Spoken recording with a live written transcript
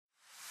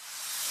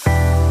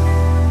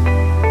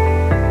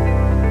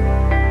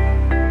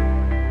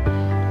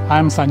I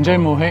am Sanjay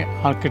Mohe,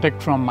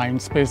 architect from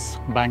Mindspace,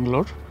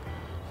 Bangalore.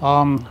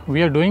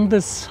 We are doing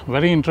this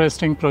very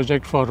interesting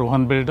project for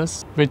Rohan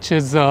Builders, which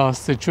is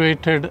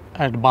situated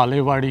at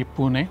Balewadi,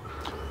 Pune.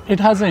 It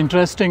has an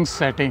interesting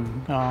setting.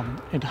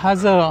 It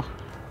has a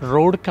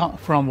road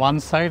from one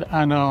side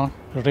and a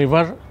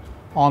river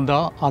on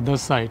the other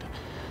side.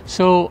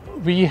 So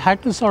we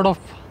had to sort of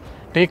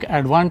take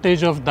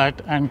advantage of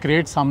that and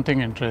create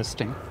something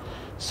interesting.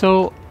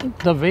 So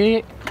the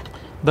way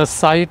the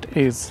site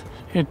is,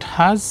 it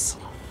has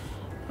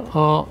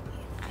a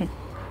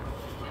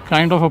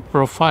kind of a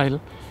profile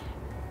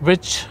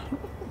which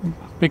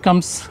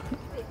becomes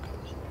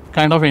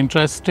kind of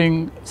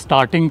interesting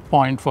starting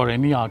point for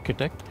any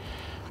architect.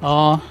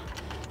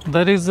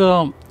 There's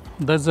a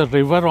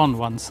river on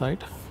one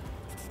side.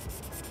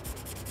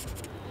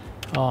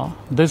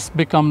 This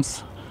becomes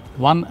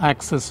one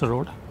access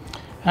road,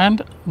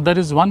 and there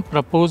is one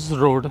proposed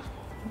road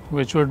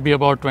which would be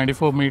about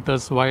 24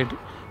 meters wide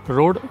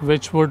road,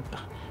 which would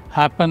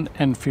happen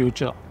in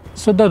future.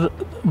 So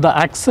the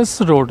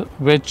access road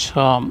which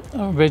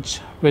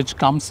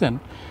comes in,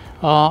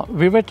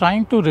 we were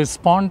trying to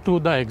respond to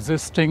the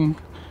existing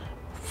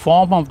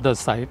form of the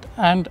site,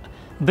 and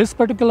this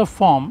particular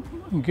form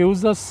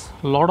gives us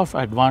a lot of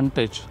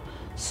advantage.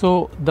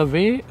 So the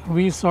way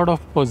we sort of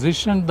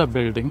positioned the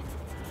building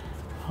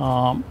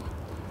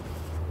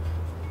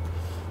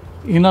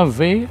in a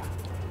way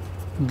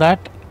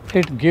that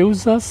it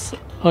gives us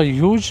a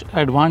huge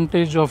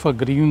advantage of a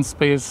green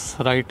space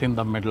right in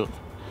the middle.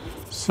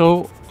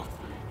 So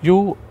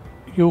you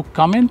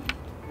come in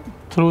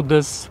through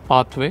this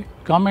pathway,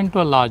 come into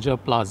a larger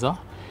plaza,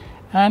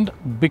 and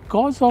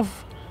because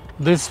of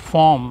this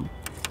form,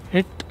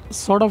 it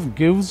sort of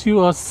gives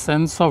you a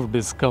sense of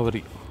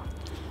discovery.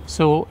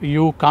 So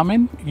you come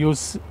in,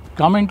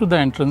 come into the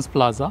entrance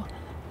plaza,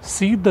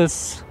 see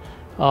this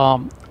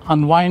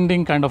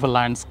unwinding kind of a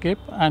landscape,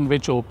 and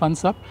which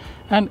opens up,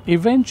 and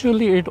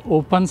eventually it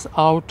opens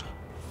out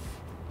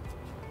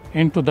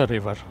into the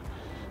river.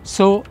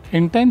 So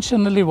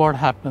intentionally what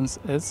happens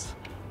is,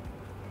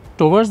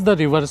 towards the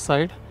river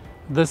side,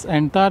 this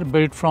entire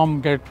built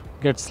form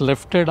gets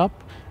lifted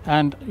up,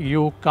 and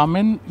you come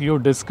in, you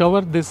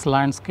discover this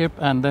landscape,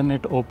 and then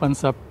it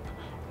opens up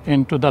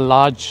into the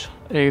large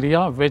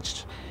area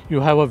which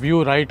you have a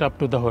view right up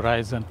to the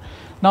horizon.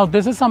 Now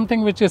this is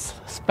something which is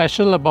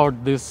special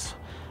about this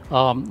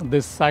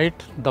this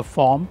site, the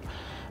form.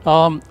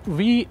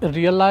 We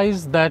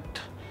realized that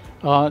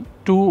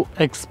to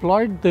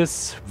exploit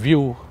this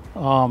view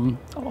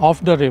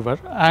of the river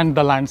and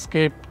the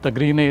landscape, the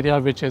green area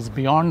which is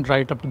beyond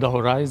right up to the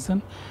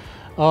horizon,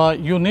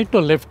 you need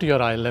to lift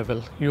your eye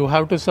level. You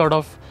have to sort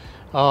of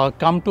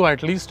come to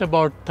at least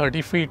about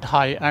 30 feet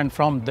high, and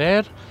from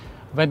there,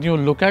 when you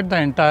look at the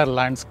entire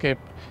landscape,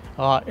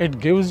 it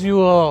gives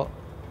you a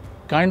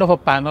kind of a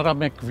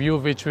panoramic view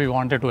which we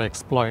wanted to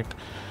exploit.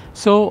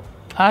 So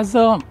as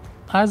a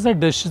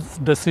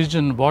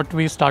decision, what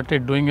we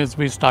started doing is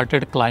we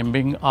started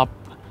climbing up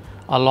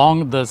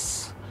along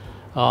this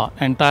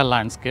entire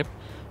landscape.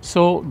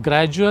 So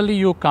gradually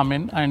you come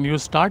in and you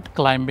start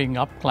climbing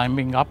up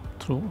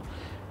through,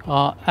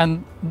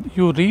 and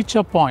you reach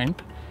a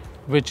point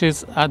which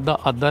is at the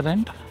other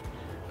end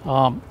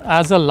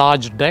as a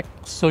large deck.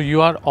 So you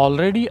are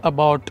already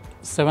about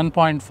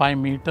 7.5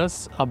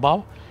 meters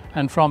above,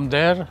 and from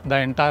there the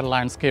entire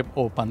landscape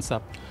opens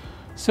up.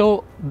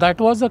 So that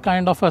was a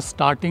kind of a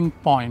starting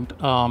point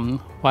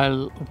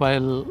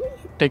while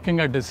taking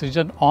a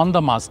decision on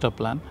the master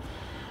plan.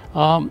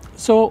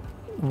 So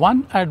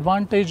one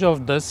advantage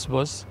of this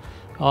was,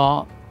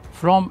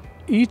 from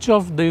each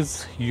of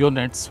these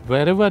units,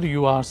 wherever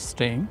you are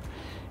staying,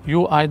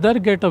 you either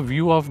get a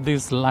view of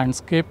this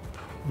landscape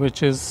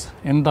which is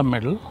in the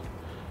middle,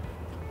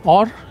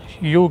 or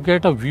you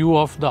get a view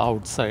of the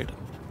outside.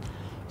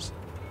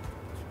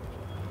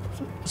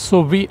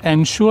 So we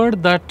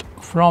ensured that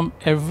from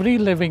every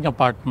living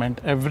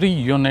apartment, every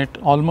unit,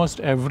 almost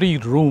every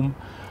room,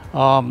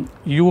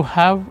 you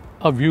have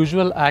a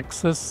visual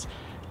access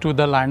to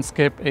the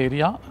landscape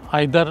area,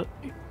 either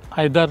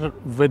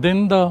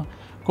within the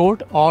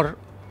court or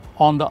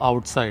on the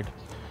outside.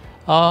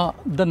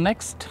 The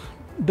next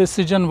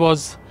decision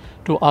was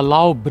to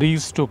allow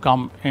breeze to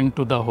come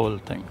into the whole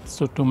thing,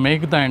 so to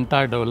make the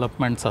entire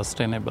development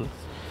sustainable.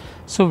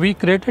 So we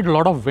created a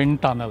lot of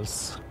wind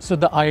tunnels. So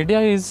the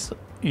idea is,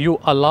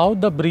 you allow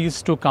the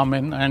breeze to come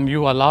in and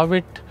you allow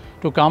it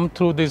to come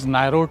through these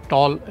narrow,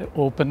 tall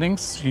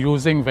openings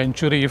using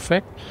Venturi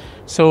effect.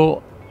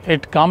 So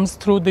it comes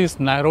through these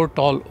narrow,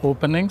 tall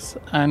openings,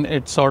 and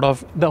it sort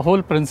of, the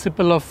whole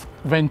principle of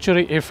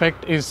Venturi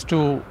effect is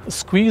to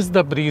squeeze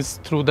the breeze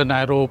through the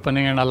narrow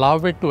opening and allow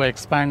it to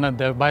expand, and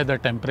thereby the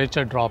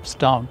temperature drops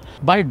down.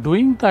 By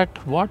doing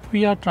that, what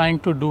we are trying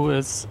to do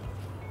is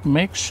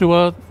make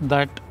sure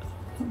that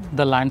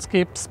the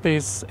landscape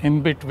space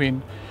in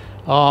between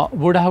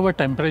would have a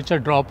temperature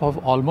drop of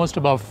almost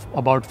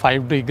about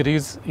 5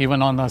 degrees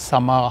even on a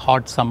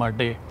hot summer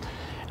day.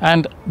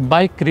 And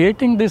by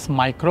creating this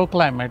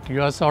microclimate,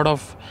 you are sort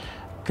of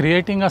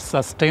creating a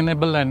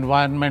sustainable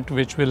environment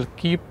which will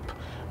keep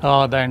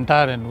the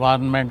entire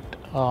environment,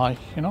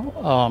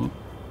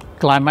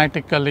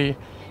 climatically,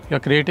 you're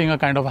creating a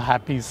kind of a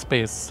happy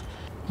space.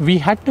 We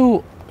had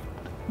to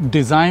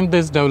design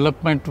this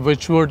development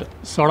which would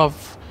sort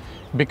of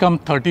become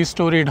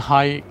 30-storied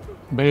high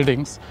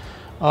buildings.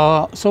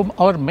 So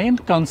our main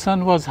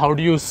concern was, how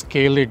do you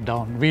scale it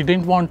down? We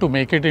didn't want to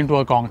make it into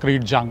a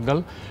concrete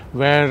jungle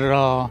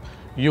where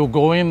you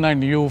go in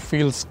and you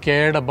feel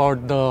scared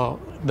about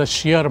the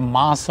sheer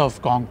mass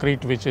of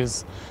concrete which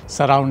is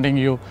surrounding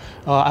you.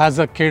 As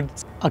a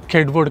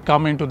kid would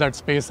come into that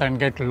space and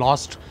get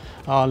lost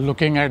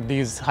looking at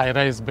these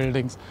high-rise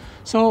buildings.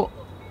 So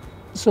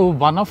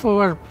one of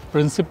our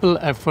principal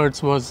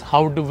efforts was,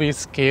 how do we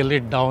scale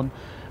it down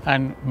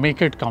and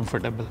make it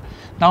comfortable?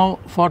 Now,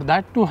 for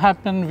that to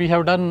happen, we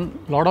have done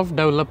a lot of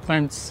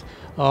developments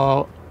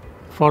for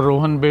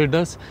Rohan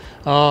builders,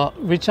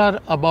 which are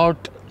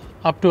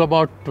up to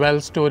about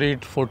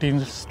 12-storied,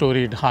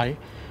 14-storied high.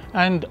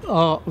 And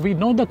we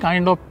know the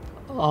kind of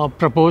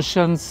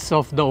proportions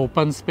of the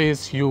open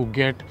space you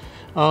get.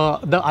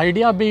 The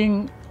idea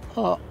being,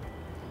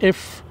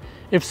 if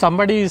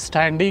somebody is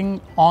standing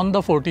on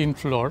the 14th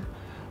floor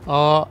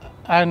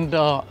and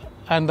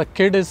the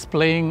kid is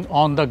playing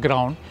on the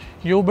ground,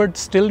 you would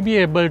still be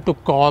able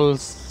to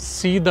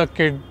see the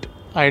kid,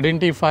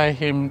 identify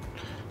him,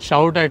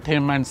 shout at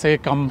him and say,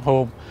 come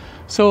home.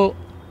 So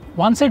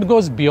once it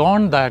goes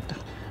beyond that,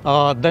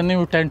 then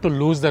you tend to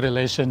lose the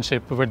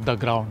relationship with the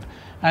ground.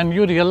 And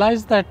you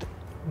realize that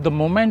the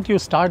moment you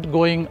start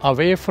going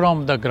away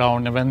from the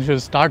ground, when you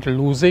start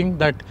losing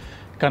that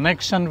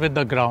connection with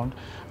the ground,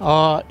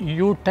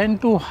 you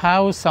tend to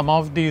have some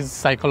of these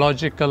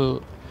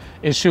psychological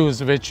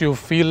issues which you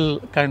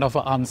feel kind of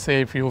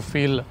unsafe, you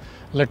feel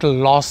little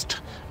lost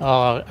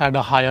at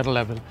a higher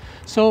level.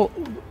 So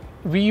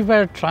we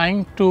were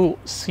trying to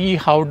see,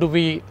 how do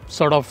we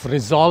sort of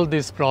resolve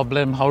this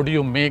problem, how do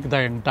you make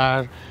the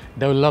entire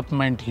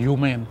development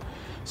humane.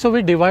 So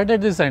we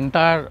divided this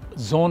entire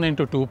zone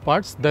into two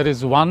parts. There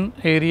is one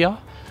area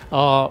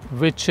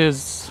which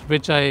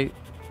I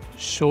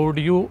showed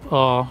you,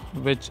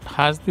 which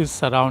has these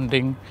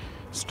surrounding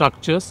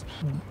structures.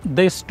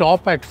 They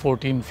stop at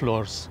 14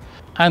 floors.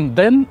 And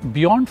then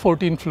beyond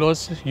 14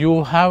 floors,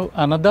 you have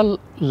another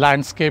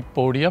landscape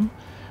podium,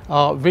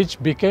 which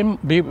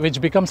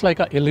becomes like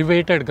an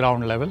elevated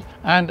ground level.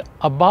 And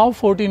above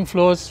 14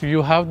 floors,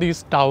 you have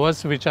these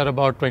towers which are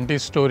about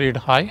 20-storied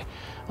high,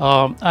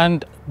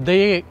 and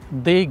they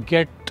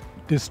get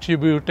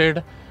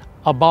distributed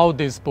above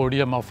this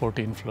podium of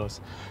 14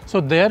 floors.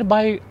 So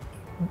thereby,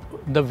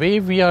 the way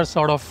we are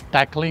sort of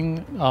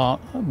tackling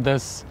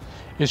this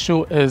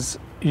issue is,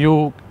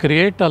 you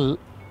create a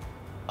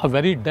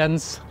very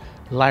dense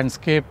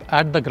landscape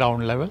at the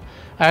ground level,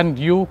 and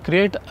you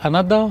create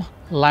another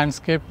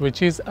landscape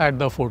which is at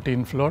the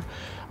 14th floor,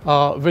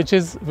 which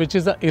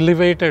is an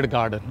elevated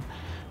garden.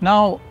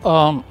 Now,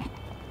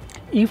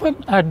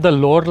 even at the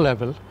lower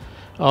level,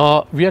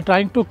 we are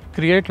trying to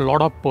create a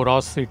lot of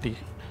porosity.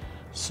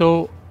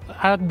 So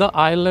at the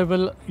eye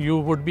level, you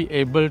would be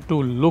able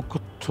to look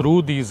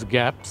through these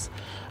gaps,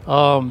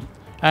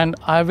 and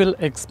I will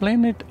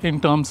explain it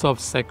in terms of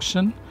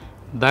section,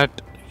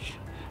 that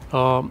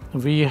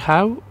we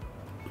have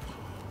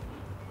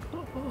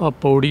a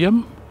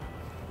podium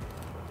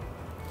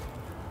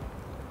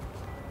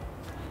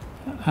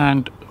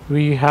and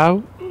we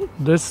have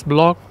this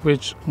block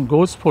which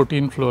goes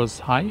 14 floors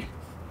high,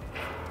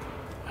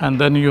 and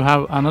then you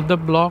have another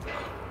block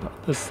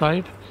this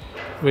side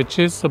which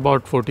is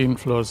about 14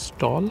 floors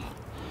tall.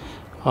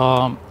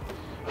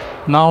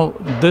 Now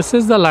this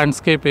is the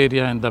landscape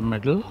area in the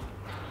middle,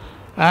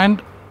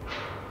 and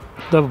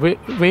the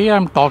way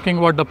I'm talking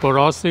about the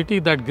porosity,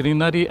 that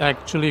greenery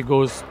actually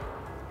goes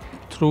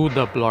through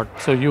the plot.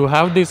 So you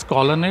have this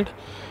colonnade,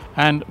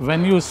 and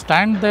when you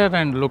stand there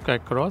and look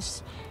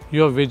across,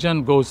 your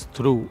vision goes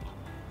through.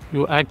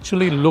 You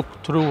actually look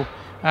through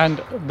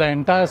and the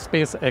entire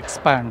space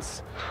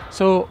expands.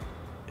 So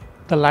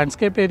the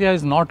landscape area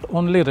is not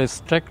only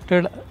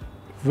restricted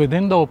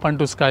within the open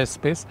to sky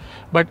space,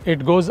 but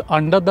it goes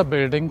under the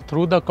building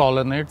through the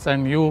colonnades,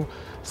 and you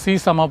see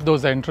some of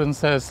those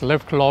entrances,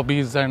 lift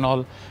lobbies and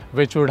all,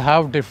 which would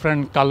have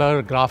different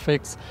color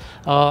graphics.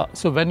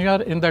 So when you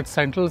are in that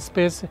central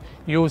space,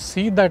 you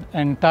see that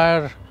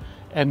entire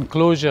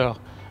enclosure,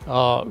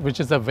 which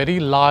is a very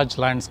large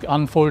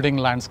unfolding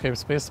landscape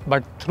space,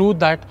 but through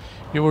that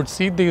you would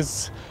see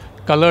these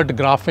colored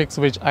graphics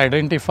which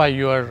identify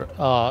your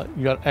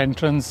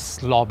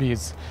entrance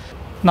lobbies.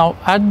 Now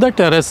at the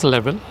terrace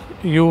level,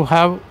 you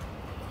have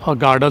a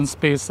garden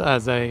space,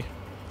 as I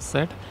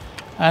said,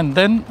 and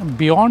then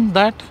beyond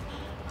that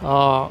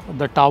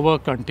the tower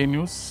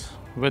continues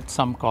with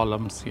some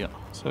columns here.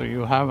 So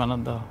you have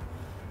another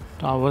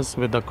towers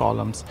with the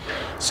columns.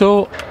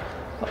 So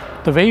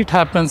the way it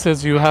happens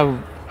is, you have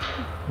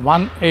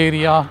one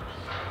area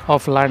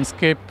of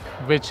landscape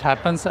which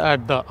happens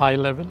at the eye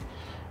level,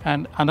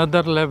 and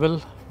another level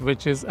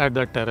which is at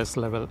the terrace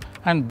level,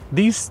 and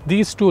these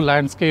two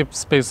landscape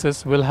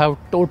spaces will have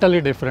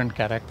totally different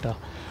character.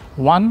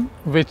 One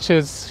which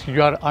is,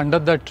 you are under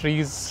the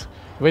trees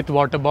with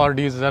water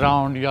bodies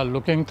around. You are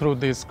looking through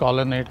this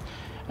colonnade,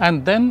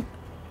 and then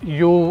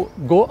you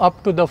go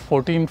up to the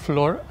 14th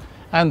floor,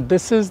 and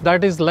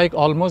that is like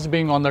almost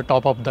being on the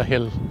top of the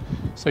hill.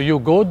 So you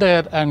go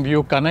there and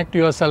you connect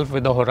yourself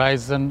with the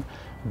horizon,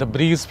 the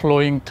breeze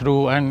flowing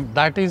through, and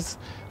that is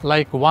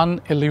like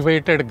one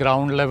elevated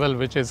ground level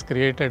which is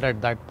created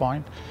at that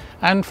point.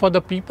 And for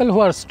the people who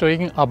are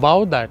staying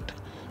above that,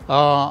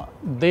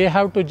 they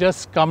have to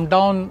just come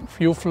down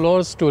few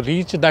floors to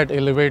reach that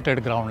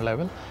elevated ground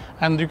level,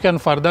 and you can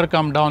further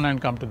come down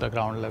and come to the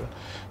ground level.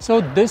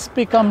 So this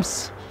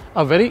becomes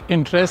a very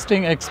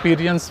interesting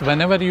experience.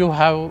 Whenever you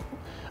have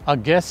a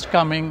guest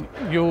coming,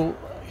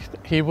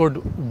 he would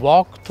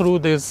walk through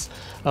this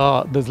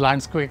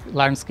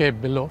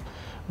landscape below,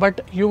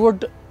 but you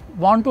would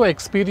want to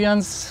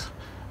experience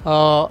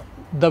the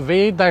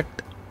way that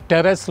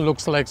terrace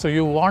looks like. So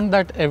you want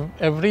that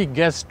every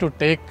guest to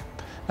take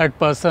that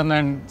person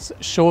and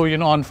show,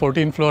 on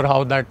 14th floor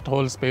how that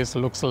whole space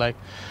looks like.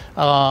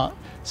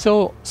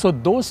 So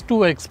those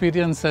two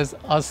experiences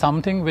are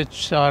something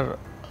which are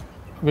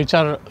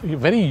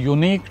very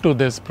unique to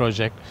this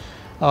project.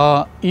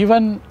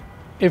 Even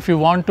if you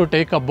want to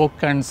take a book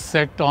and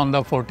sit on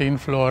the 14th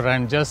floor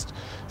and just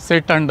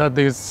sit under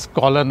this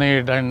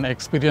colonnade and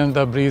experience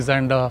the breeze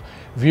and the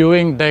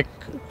viewing deck,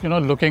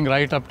 looking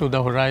right up to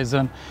the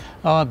horizon,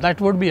 that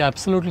would be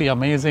absolutely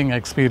amazing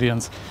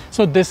experience.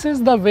 So this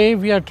is the way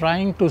we are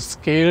trying to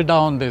scale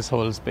down this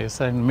whole space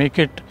and make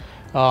it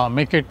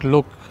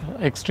look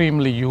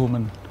extremely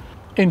human.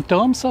 In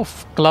terms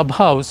of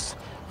clubhouse,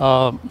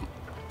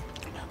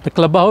 the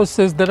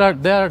clubhouses, there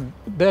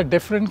are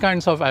different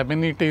kinds of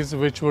amenities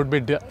which would be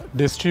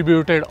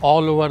distributed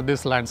all over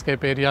this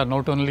landscape area,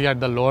 not only at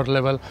the lower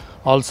level,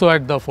 also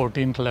at the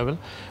 14th level.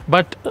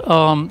 But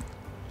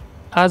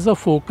as a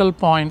focal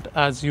point,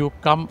 as you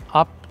come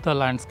up the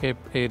landscape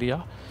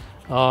area,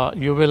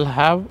 you will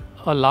have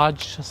a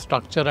large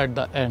structure at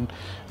the end,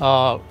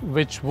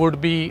 which would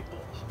be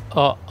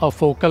a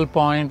focal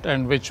point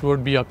and which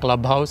would be a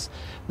clubhouse,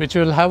 which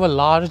will have a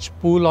large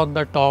pool on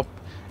the top.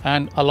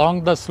 And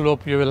along the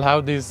slope, you will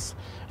have this,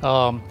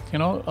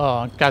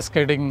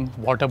 cascading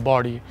water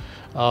body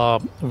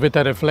with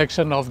a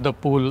reflection of the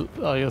pool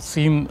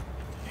seen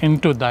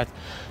into that.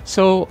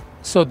 So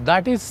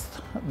that is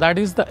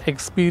the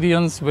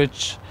experience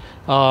which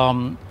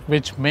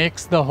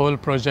makes the whole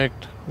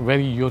project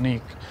very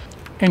unique.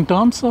 In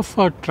terms of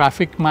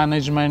traffic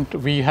management,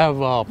 we have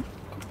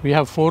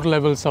 4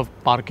 levels of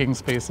parking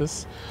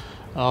spaces,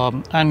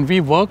 and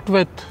we worked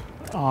with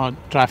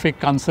traffic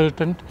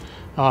consultant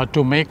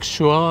to make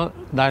sure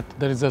that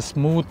there is a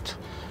smooth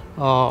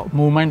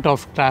movement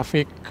of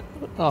traffic,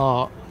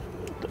 the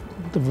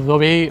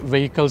way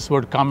vehicles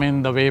would come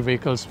in, the way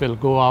vehicles will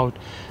go out,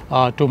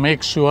 to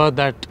make sure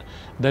that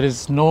there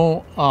is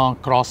no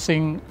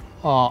crossing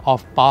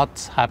of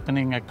paths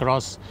happening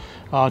across,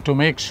 to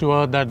make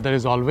sure that there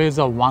is always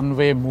a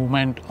one-way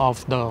movement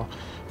of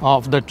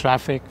the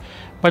traffic.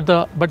 But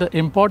the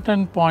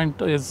important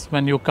point is,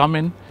 when you come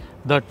in,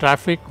 the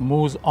traffic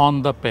moves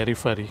on the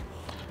periphery,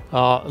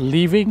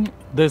 leaving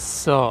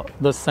this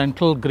the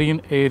central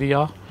green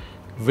area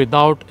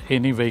without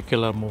any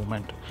vehicular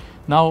movement.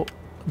 Now,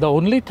 the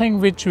only thing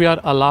which we are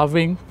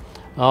allowing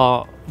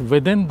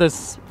within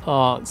this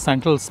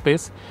central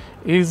space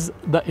is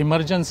the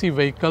emergency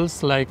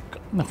vehicles like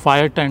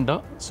fire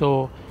tender.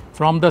 So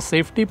from the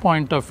safety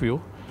point of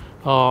view,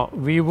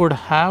 we would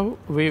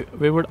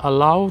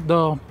allow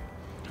the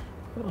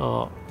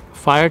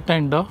fire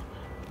tender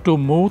to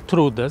move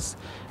through this,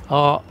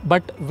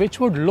 but which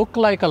would look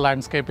like a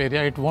landscape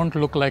area. It won't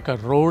look like a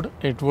road,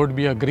 it would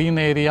be a green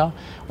area.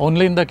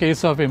 Only in the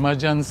case of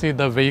emergency,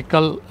 the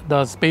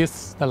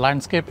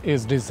landscape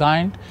is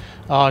designed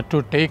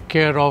to take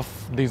care of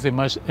these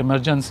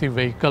emergency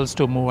vehicles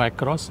to move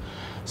across.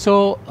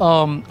 So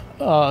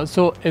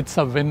it's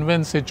a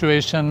win-win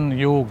situation.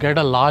 You get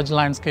a large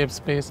landscape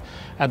space.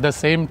 At the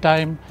same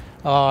time,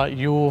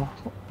 you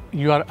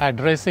are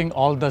addressing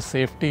all the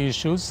safety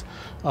issues,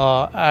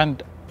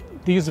 and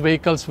these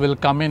vehicles will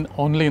come in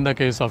only in the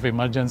case of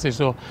emergency.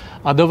 So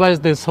otherwise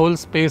this whole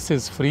space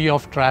is free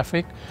of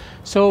traffic.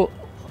 So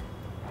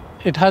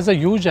it has a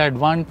huge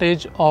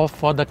advantage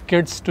for the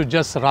kids to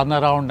just run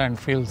around and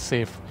feel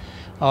safe.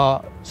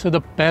 So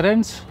the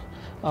parents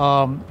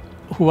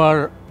who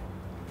are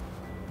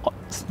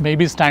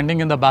maybe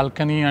standing in the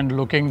balcony and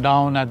looking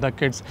down at the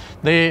kids,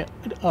 the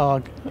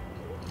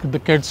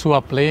kids who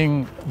are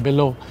playing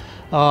below,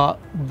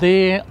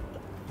 they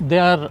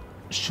are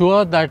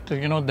sure that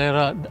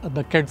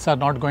the kids are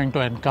not going to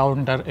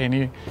encounter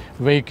any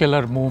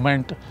vehicular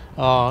movement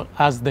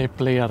as they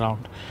play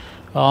around.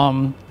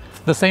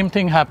 The same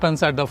thing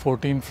happens at the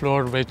 14th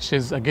floor, which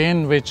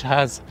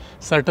has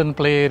certain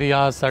play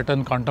areas,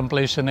 certain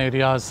contemplation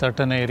areas,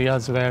 certain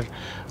areas where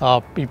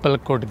people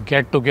could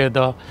get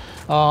together.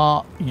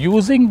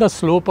 Using the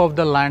slope of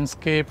the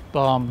landscape, we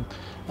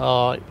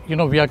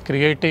are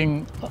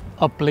creating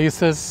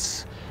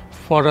places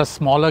for a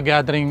smaller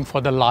gathering,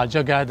 for the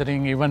larger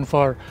gathering, even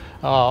for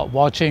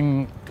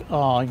watching,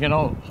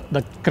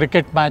 the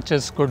cricket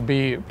matches could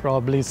be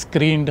probably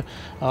screened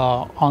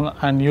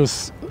and you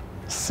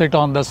sit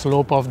on the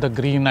slope of the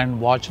green and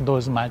watch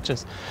those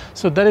matches.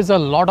 So there is a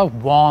lot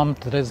of warmth,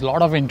 there is a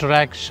lot of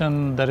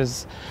interaction, there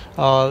is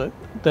a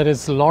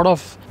lot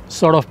of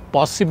sort of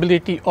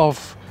possibility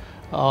of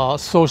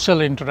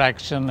social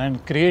interaction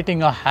and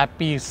creating a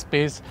happy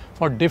space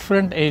for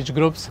different age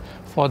groups,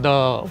 for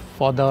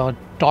the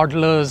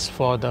toddlers,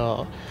 for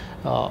the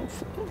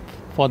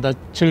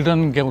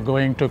children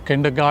going to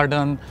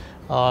kindergarten,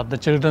 the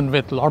children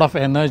with a lot of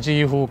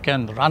energy who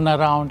can run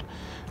around,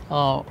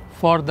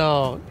 for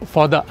the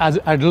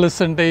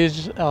adolescent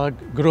age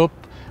group,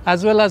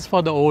 as well as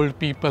for the old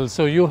people.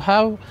 So you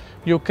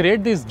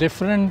create these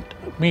different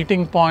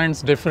meeting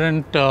points,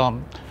 different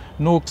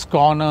nooks,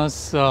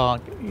 corners,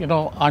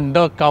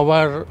 under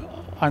cover,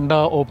 under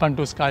open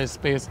to sky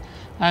space,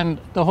 and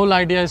the whole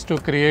idea is to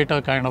create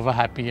a kind of a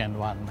happy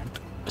environment.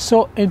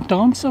 So in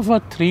terms of a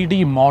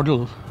 3D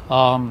model,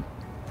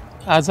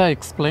 as I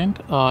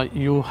explained,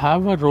 you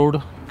have a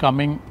road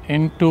coming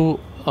into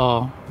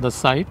the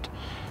site,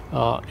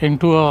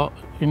 into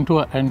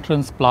an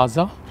entrance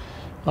plaza.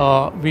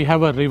 We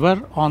have a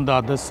river on the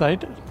other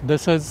side.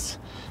 This is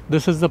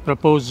the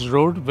proposed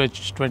road,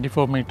 which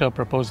 24-meter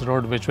proposed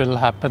road, which will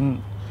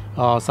happen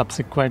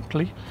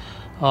subsequently.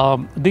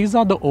 These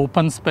are the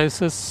open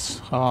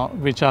spaces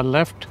which are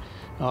left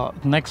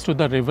next to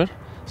the river.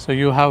 So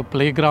you have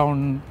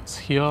playgrounds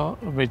here,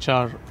 which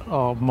are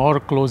more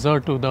closer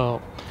to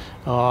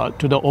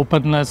the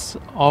openness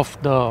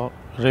of the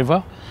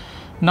river.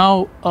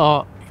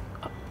 Now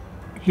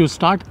you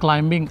start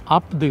climbing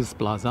up this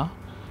plaza.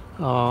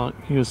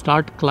 You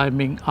start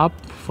climbing up,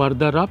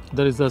 further up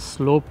there is a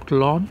sloped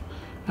lawn,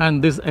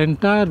 and this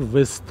entire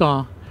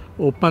vista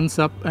opens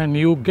up and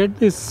you get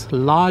this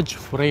large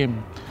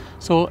frame.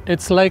 So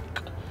it's like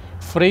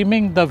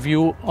framing the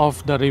view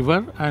of the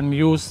river, and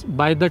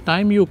by the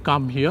time you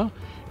come here,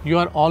 you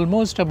are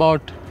almost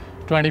about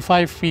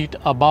 25 feet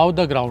above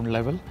the ground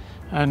level,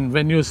 and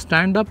when you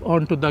stand up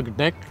onto the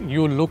deck,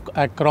 you look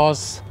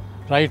across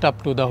right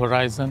up to the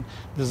horizon.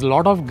 There's a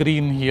lot of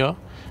green here.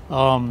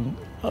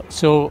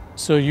 So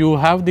you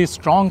have this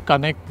strong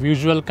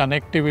visual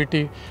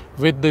connectivity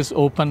with this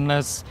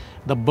openness,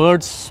 the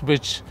birds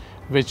which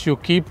you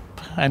keep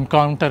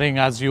encountering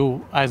as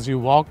you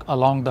walk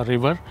along the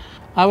river.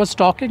 I was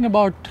talking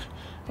about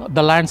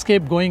the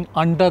landscape going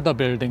under the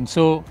building.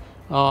 So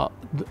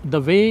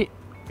the way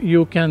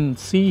you can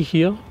see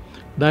here,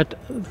 that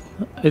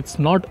it's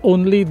not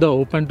only the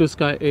open to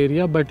sky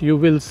area, but you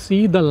will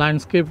see the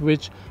landscape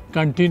which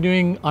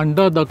continuing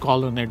under the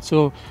colonnade.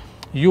 So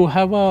you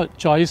have a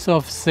choice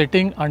of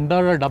sitting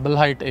under a double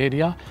height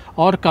area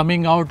or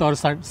coming out or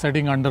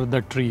sitting under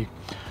the tree.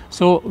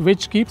 So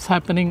which keeps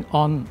happening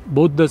on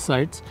both the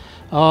sides.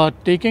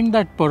 Taking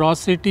that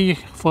porosity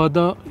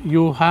further,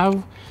 you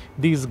have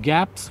these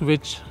gaps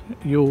which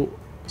you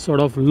sort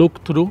of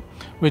look through,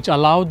 which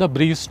allow the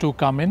breeze to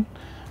come in.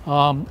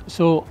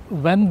 So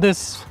when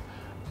this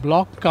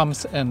block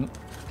comes in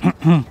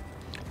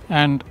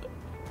and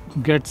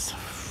gets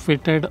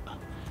fitted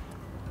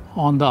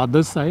on the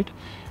other side,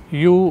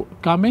 you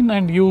come in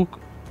and you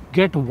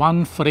get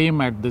one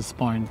frame at this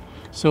point.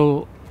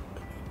 So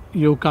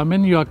you come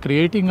in, you are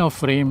creating a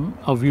frame,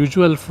 a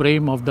visual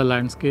frame of the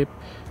landscape,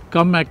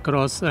 come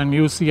across and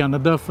you see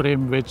another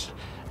frame which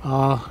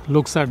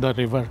looks at the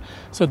river.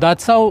 So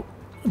that's how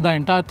the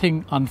entire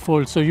thing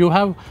unfolds. So you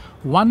have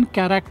one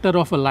character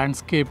of a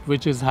landscape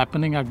which is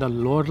happening at the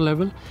lower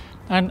level,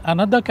 and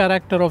another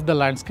character of the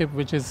landscape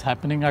which is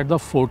happening at the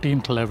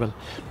 14th level.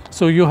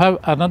 So you have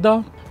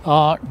another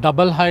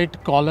double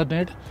height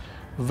colonnade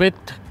with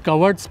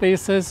covered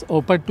spaces,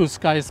 open to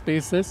sky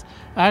spaces,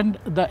 and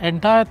the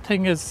entire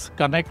thing is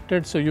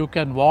connected, so you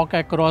can walk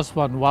across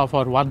from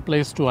one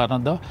place to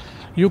another.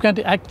 You can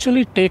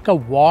actually take a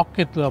walk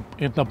in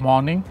the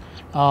morning,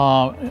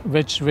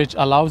 which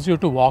allows you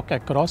to walk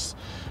across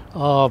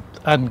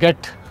and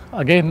get,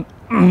 again,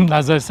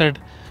 as I said,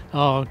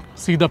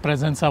 see the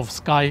presence of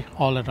sky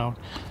all around.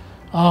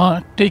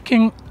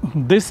 Taking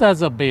this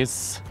as a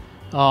base,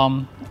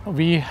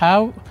 we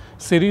have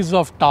series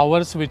of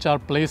towers which are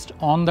placed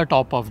on the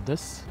top of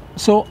this.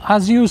 So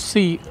as you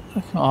see,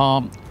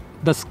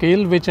 the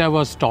scale which I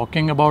was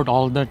talking about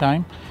all the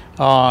time,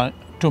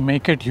 to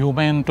make it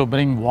human, to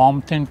bring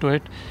warmth into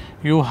it,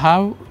 you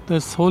have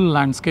this whole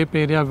landscape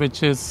area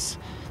which is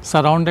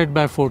surrounded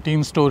by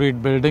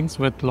 14-storied buildings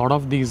with a lot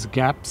of these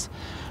gaps.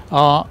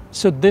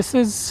 So this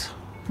is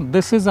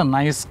a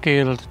nice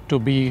scale to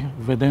be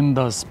within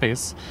the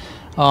space.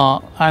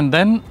 And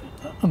then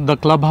the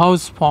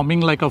clubhouse forming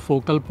like a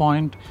focal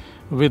point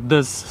with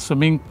this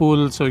swimming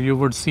pool, so you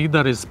would see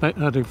the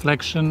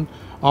reflection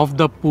of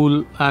the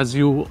pool as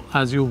you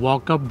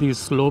walk up these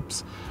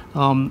slopes,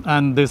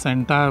 and this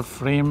entire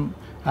frame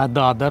at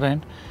the other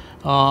end.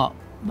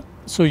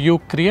 So you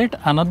create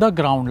another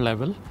ground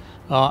level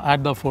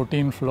at the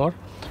 14th floor,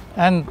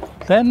 and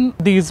then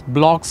these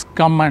blocks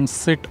come and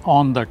sit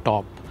on the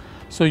top.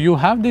 So you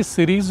have this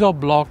series of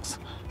blocks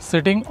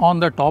sitting on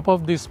the top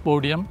of this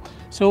podium.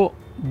 So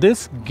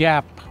this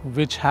gap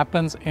which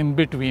happens in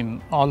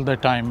between all the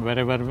time,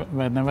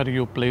 whenever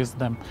you place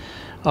them,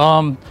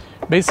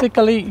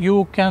 basically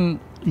you can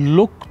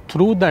look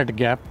through that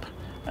gap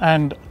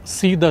and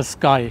see the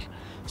sky.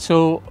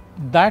 So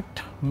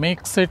that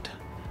makes it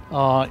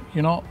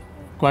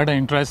quite an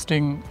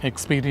interesting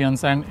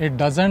experience, and it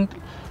doesn't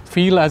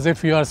feel as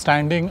if you are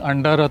standing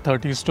under a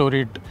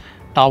 30-storied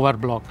tower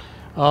block.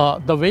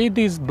 The way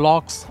these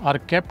blocks are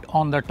kept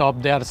on the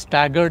top, they are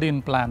staggered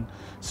in plan.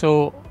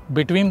 So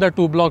between the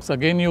two blocks,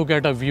 again you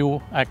get a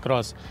view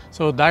across.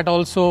 So that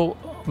also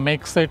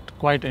makes it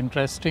quite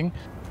interesting.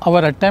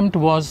 Our attempt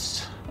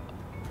was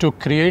to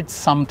create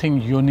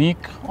something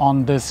unique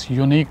on this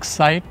unique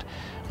site,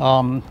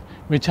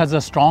 which has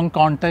a strong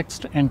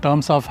context in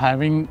terms of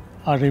having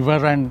a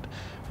river and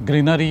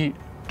greenery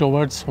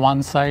towards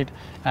one side,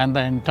 and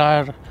the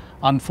entire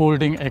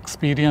unfolding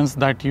experience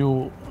that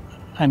you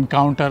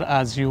encounter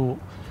as you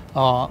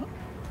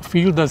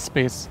feel the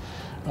space,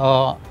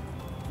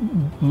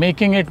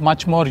 making it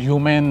much more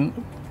human,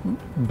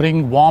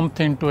 bring warmth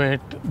into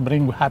it,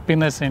 bring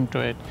happiness into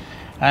it,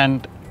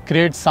 and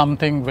create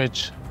something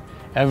which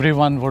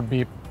everyone would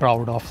be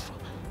proud of.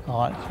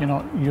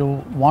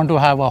 You want to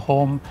have a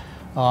home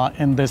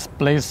in this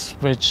place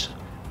which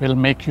will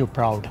make you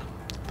proud.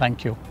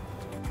 Thank you.